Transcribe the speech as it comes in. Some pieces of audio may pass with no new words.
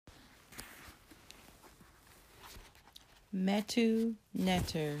Metu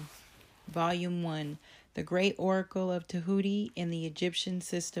Neter, Volume 1, The Great Oracle of Tahuti in the Egyptian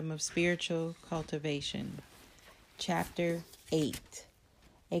System of Spiritual Cultivation. Chapter 8,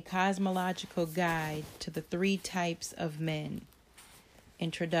 A Cosmological Guide to the Three Types of Men.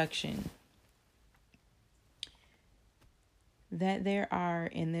 Introduction. That there are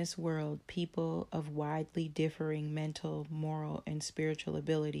in this world people of widely differing mental, moral, and spiritual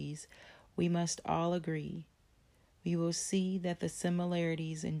abilities, we must all agree. We will see that the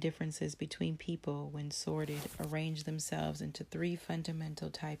similarities and differences between people, when sorted, arrange themselves into three fundamental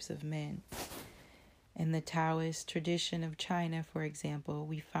types of men. In the Taoist tradition of China, for example,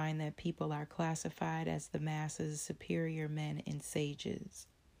 we find that people are classified as the masses, superior men, and sages.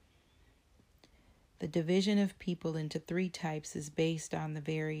 The division of people into three types is based on the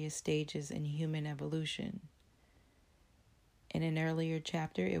various stages in human evolution. In an earlier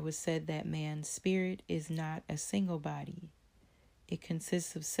chapter, it was said that man's spirit is not a single body. It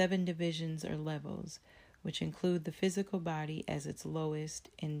consists of 7 divisions or levels, which include the physical body as its lowest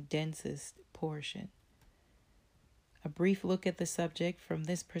and densest portion. A brief look at the subject from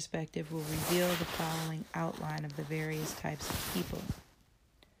this perspective will reveal the following outline of the various types of people.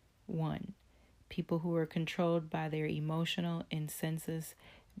 1. People who are controlled by their emotional and sensuous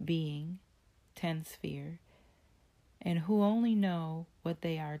being, 10th sphere, and who only know what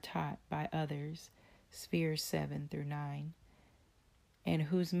they are taught by others, spheres 7 through 9, and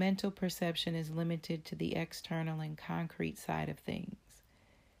whose mental perception is limited to the external and concrete side of things.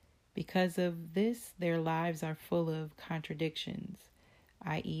 Because of this, their lives are full of contradictions,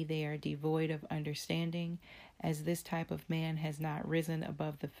 i.e., they are devoid of understanding, as this type of man has not risen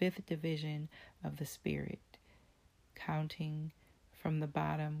above the 5th division of the spirit. Counting from the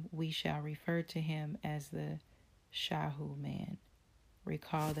bottom, we shall refer to him as the Shahu man.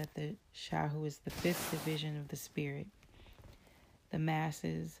 Recall that the Shahu is the 5th division of the spirit. The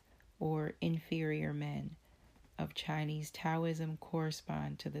masses, or inferior men, of Chinese Taoism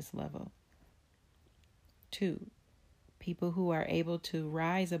correspond to this level. 2. People who are able to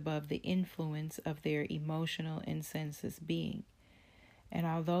rise above the influence of their emotional and sensuous being. And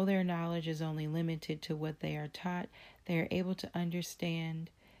although their knowledge is only limited to what they are taught, they are able to understand,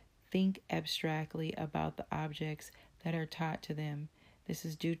 think abstractly about the objects that are taught to them. This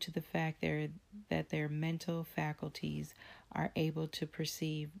is due to the fact that their mental faculties are able to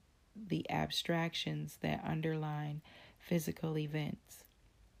perceive the abstractions that underline physical events.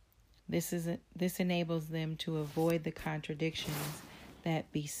 This enables them to avoid the contradictions that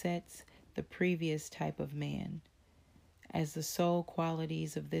besets the previous type of man. As the soul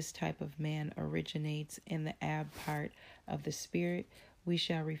qualities of this type of man originates in the ab part of the spirit, we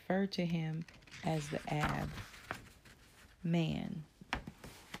shall refer to him as the ab man.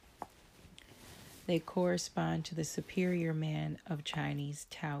 They correspond to the superior man of Chinese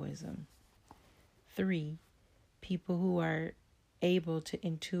Taoism. 3. People who are able to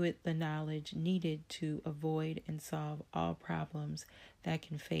intuit the knowledge needed to avoid and solve all problems that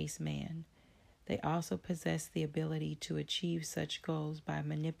can face man. They also possess the ability to achieve such goals by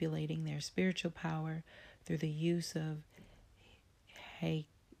manipulating their spiritual power through the use of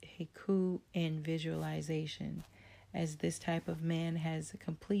haiku and visualization. As this type of man has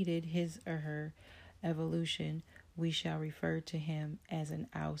completed his or her evolution, we shall refer to him as an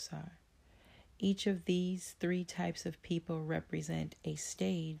Ausar. Each of these 3 types of people represent a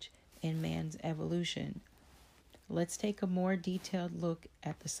stage in man's evolution. Let's take a more detailed look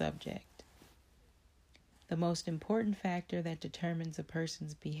at the subject. The most important factor that determines a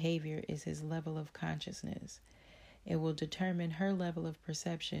person's behavior is his level of consciousness. It will determine her level of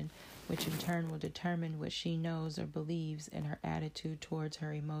perception, which in turn will determine what she knows or believes and her attitude towards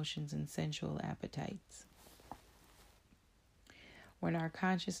her emotions and sensual appetites. When our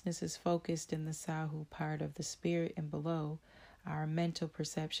consciousness is focused in the Sahu part of the spirit and below, our mental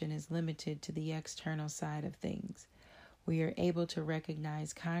perception is limited to the external side of things. We are able to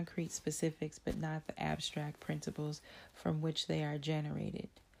recognize concrete specifics but not the abstract principles from which they are generated.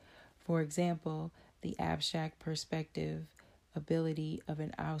 For example, the abstract perspective ability of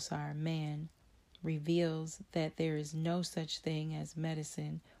an Ausar man reveals that there is no such thing as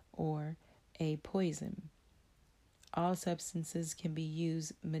medicine or a poison. All substances can be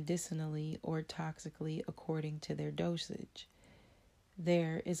used medicinally or toxically according to their dosage.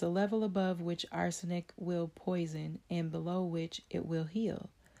 There is a level above which arsenic will poison and below which it will heal.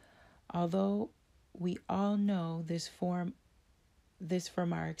 Although we all know this from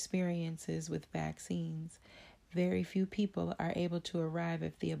our experiences with vaccines, very few people are able to arrive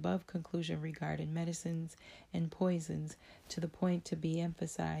at the above conclusion regarding medicines and poisons to the point to be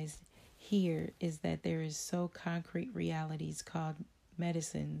emphasized here is that there is so concrete realities called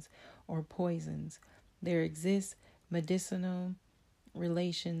medicines or poisons. There exist medicinal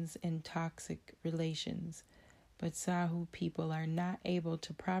relations and toxic relations, but Sahu people are not able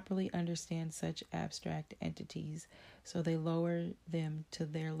to properly understand such abstract entities, so they lower them to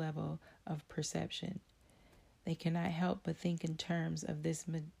their level of perception. They cannot help but think in terms of this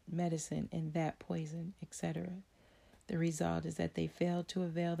medicine and that poison, etc. The result is that they fail to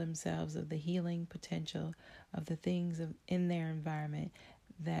avail themselves of the healing potential of the things in their environment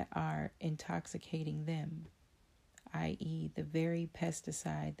that are intoxicating them, i.e., the very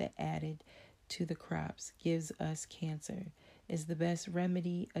pesticide that added to the crops gives us cancer, is the best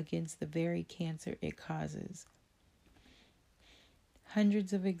remedy against the very cancer it causes.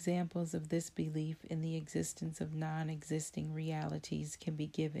 Hundreds of examples of this belief in the existence of non-existing realities can be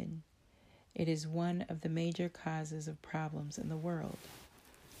given. It is one of the major causes of problems in the world.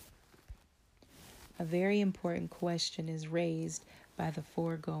 A very important question is raised by the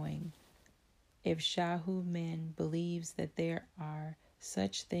foregoing. If Shahu men believes that there are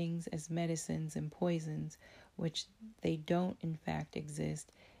such things as medicines and poisons, which they don't in fact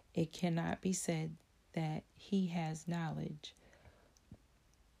exist, it cannot be said that he has knowledge.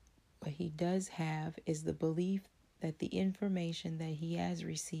 What he does have is the belief that the information that he has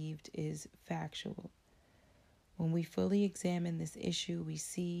received is factual. When we fully examine this issue, we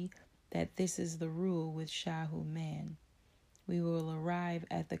see that this is the rule with Shahu man. We will arrive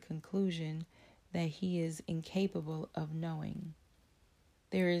at the conclusion that he is incapable of knowing.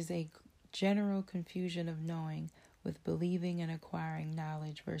 There is a general confusion of knowing with believing and acquiring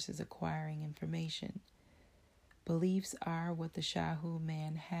knowledge versus acquiring information. Beliefs are what the Shahu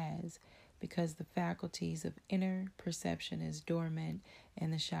man has, because the faculties of inner perception is dormant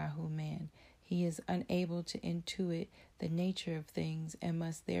in the Shahu man. He is unable to intuit the nature of things and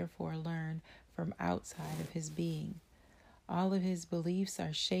must therefore learn from outside of his being. All of his beliefs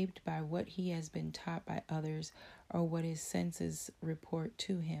are shaped by what he has been taught by others or what his senses report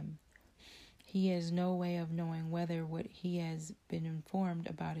to him. He has no way of knowing whether what he has been informed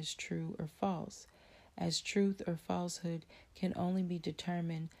about is true or false, as truth or falsehood can only be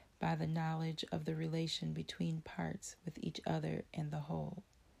determined by the knowledge of the relation between parts with each other and the whole.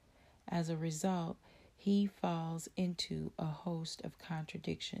 As a result, he falls into a host of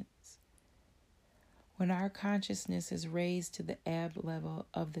contradictions. When our consciousness is raised to the ebb level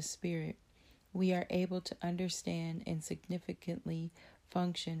of the spirit, we are able to understand and significantly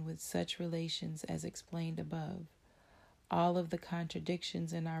function with such relations as explained above. All of the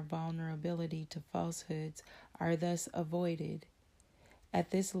contradictions in our vulnerability to falsehoods are thus avoided.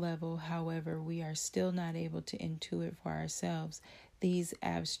 At this level, however, we are still not able to intuit for ourselves these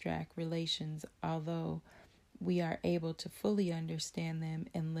abstract relations, although we are able to fully understand them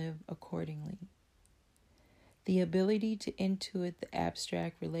and live accordingly. The ability to intuit the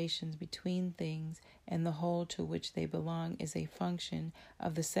abstract relations between things and the whole to which they belong is a function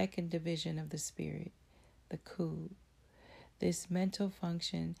of the second division of the spirit, the Ku. This mental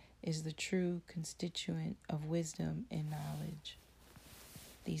function is the true constituent of wisdom and knowledge.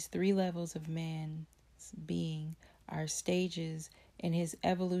 These three levels of man's being are stages in his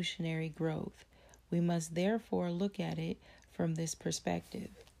evolutionary growth. We must therefore look at it from this perspective.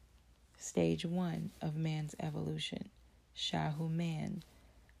 Stage 1 of man's evolution, Shahu man.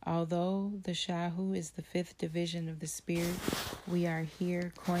 Although the Shahu is the fifth division of the spirit, we are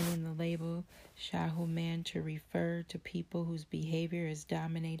here coining the label Shahu man to refer to people whose behavior is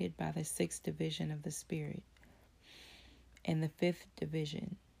dominated by the sixth division of the spirit and the fifth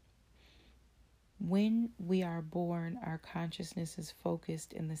division. When we are born, our consciousness is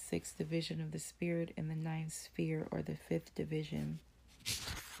focused in the sixth division of the spirit and the ninth sphere, or the fifth division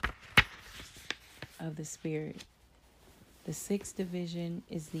of the spirit. The sixth division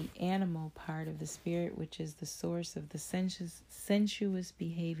is the animal part of the spirit, which is the source of the sensuous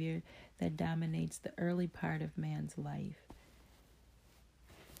behavior that dominates the early part of man's life,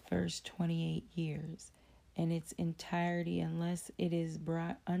 first 28 years, in its entirety, unless it is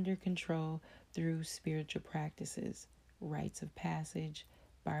brought under control through spiritual practices, rites of passage,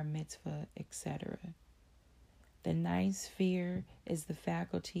 bar mitzvah, etc. The ninth sphere is the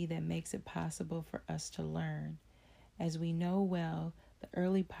faculty that makes it possible for us to learn. As we know well, the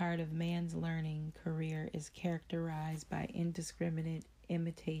early part of man's learning career is characterized by indiscriminate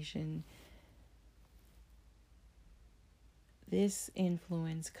imitation. This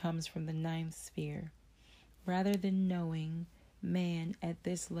influence comes from the ninth sphere. Rather than knowing, man at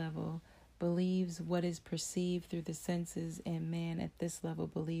this level believes what is perceived through the senses, and man at this level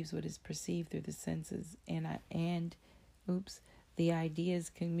believes what is perceived through the senses, and the ideas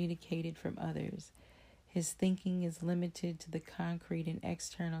communicated from others. His thinking is limited to the concrete and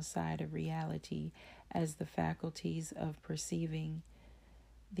external side of reality, as the faculties of perceiving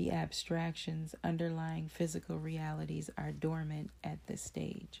the abstractions underlying physical realities are dormant at this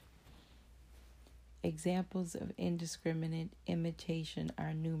stage. Examples of indiscriminate imitation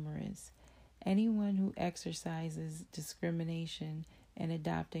are numerous. Anyone who exercises discrimination in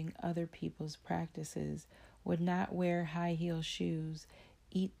adopting other people's practices would not wear high-heel shoes,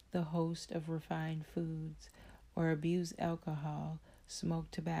 eat the host of refined foods, or abuse alcohol,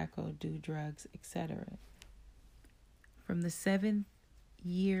 smoke tobacco, do drugs, etc. From the 7th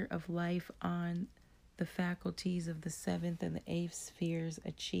year of life on, the faculties of the 7th and the 8th spheres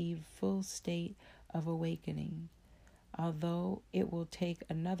achieve full state of awakening, although it will take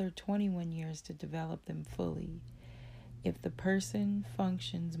another 21 years to develop them fully. If the person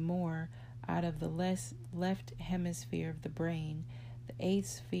functions more out of the left hemisphere of the brain, the 8th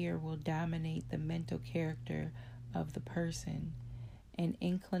sphere will dominate the mental character of the person. An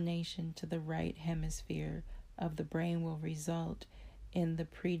inclination to the right hemisphere of the brain will result in the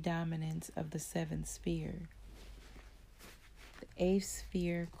predominance of the 7th sphere. The 8th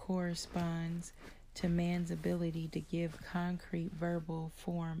sphere corresponds to man's ability to give concrete verbal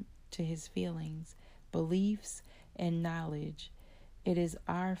form to his feelings, beliefs, and knowledge. It is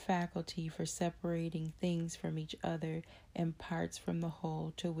our faculty for separating things from each other and parts from the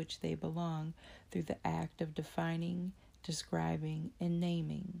whole to which they belong through the act of defining, describing, and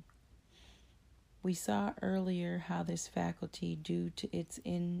naming. We saw earlier how this faculty, due to its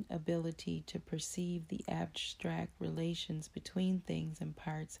inability to perceive the abstract relations between things and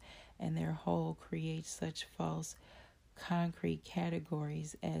parts and their whole, creates such false concrete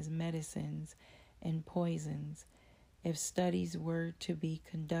categories as medicines and poisons. If studies were to be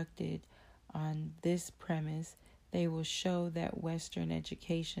conducted on this premise, they will show that Western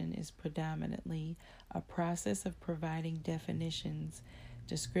education is predominantly a process of providing definitions,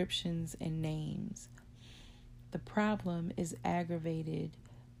 descriptions, and names. The problem is aggravated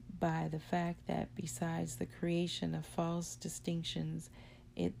by the fact that besides the creation of false distinctions,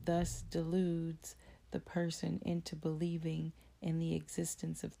 it thus deludes the person into believing in the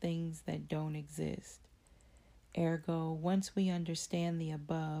existence of things that don't exist. Ergo, once we understand the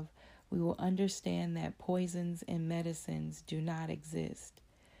above, we will understand that poisons and medicines do not exist.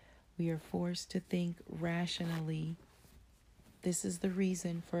 We are forced to think rationally. This is the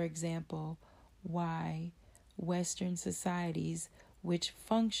reason, for example, why Western societies, which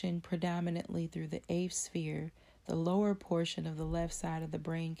function predominantly through the 8th sphere, the lower portion of the left side of the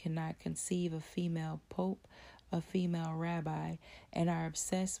brain, cannot conceive a female pope, a female rabbi, and are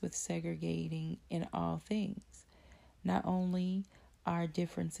obsessed with segregating in all things. Not only are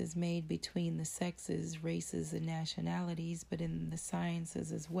differences made between the sexes, races, and nationalities, but in the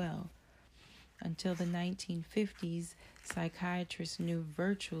sciences as well. Until the 1950s, psychiatrists knew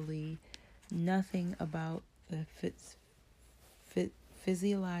virtually nothing about the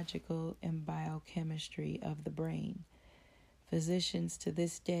physiological and biochemistry of the brain. Physicians to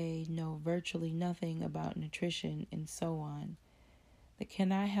this day know virtually nothing about nutrition and so on. That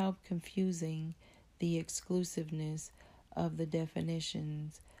cannot help confusing the exclusiveness of the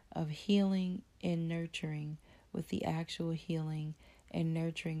definitions of healing and nurturing with the actual healing and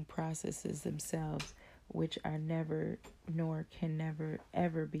nurturing processes themselves, which are never nor can never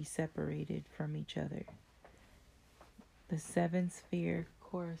ever be separated from each other. The 7th sphere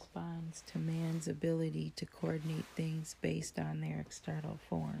corresponds to man's ability to coordinate things based on their external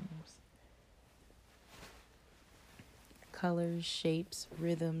forms. Colors, shapes,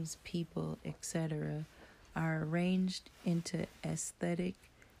 rhythms, people, etc. are arranged into aesthetic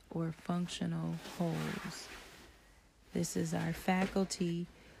or functional wholes. This is our faculty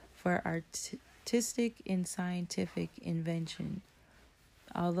for artistic and scientific invention.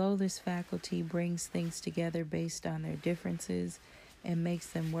 Although this faculty brings things together based on their differences and makes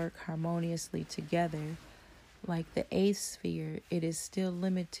them work harmoniously together, like the 8th sphere, it is still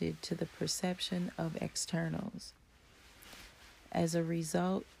limited to the perception of externals. As a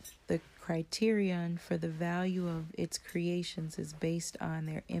result, the criterion for the value of its creations is based on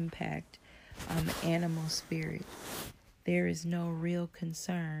their impact on the animal spirit. There is no real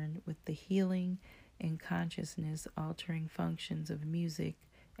concern with the healing and consciousness altering functions of music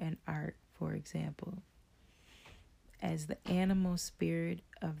and art, for example. As the animal spirit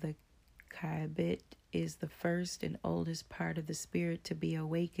of the Kaibit is the first and oldest part of the spirit to be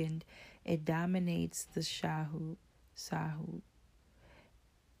awakened, it dominates the Sahu,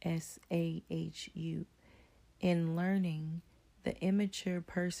 S-A-H-U. In learning, the immature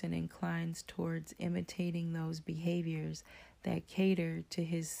person inclines towards imitating those behaviors that cater to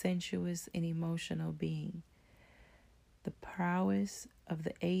his sensuous and emotional being. The prowess of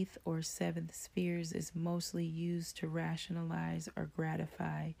the 8th or 7th spheres is mostly used to rationalize or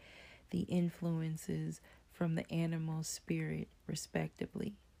gratify the influences from the animal spirit,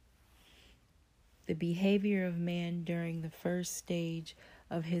 respectively. The behavior of man during the first stage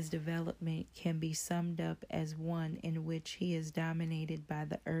of his development can be summed up as one in which he is dominated by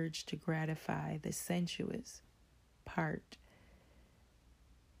the urge to gratify the sensuous part,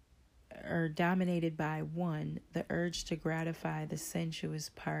 or dominated by 1, the urge to gratify the sensuous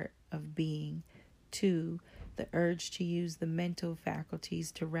part of being, 2, the urge to use the mental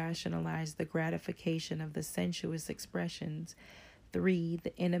faculties to rationalize the gratification of the sensuous expressions, 3,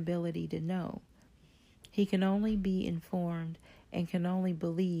 the inability to know. He can only be informed and can only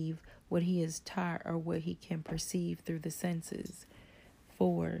believe what he is taught or what he can perceive through the senses.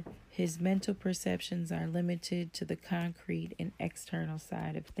 4, his mental perceptions are limited to the concrete and external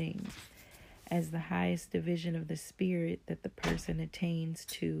side of things, as the highest division of the spirit that the person attains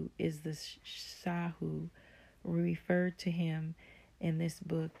to is the Shahu. We refer to him in this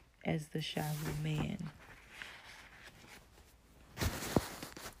book as the Shahu man.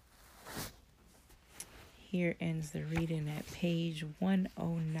 Here ends the reading at page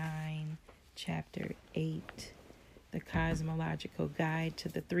 109, chapter 8, the Cosmological Guide to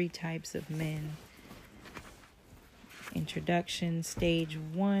the 3 Types of Men. Introduction, stage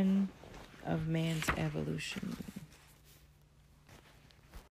 1 of man's evolution.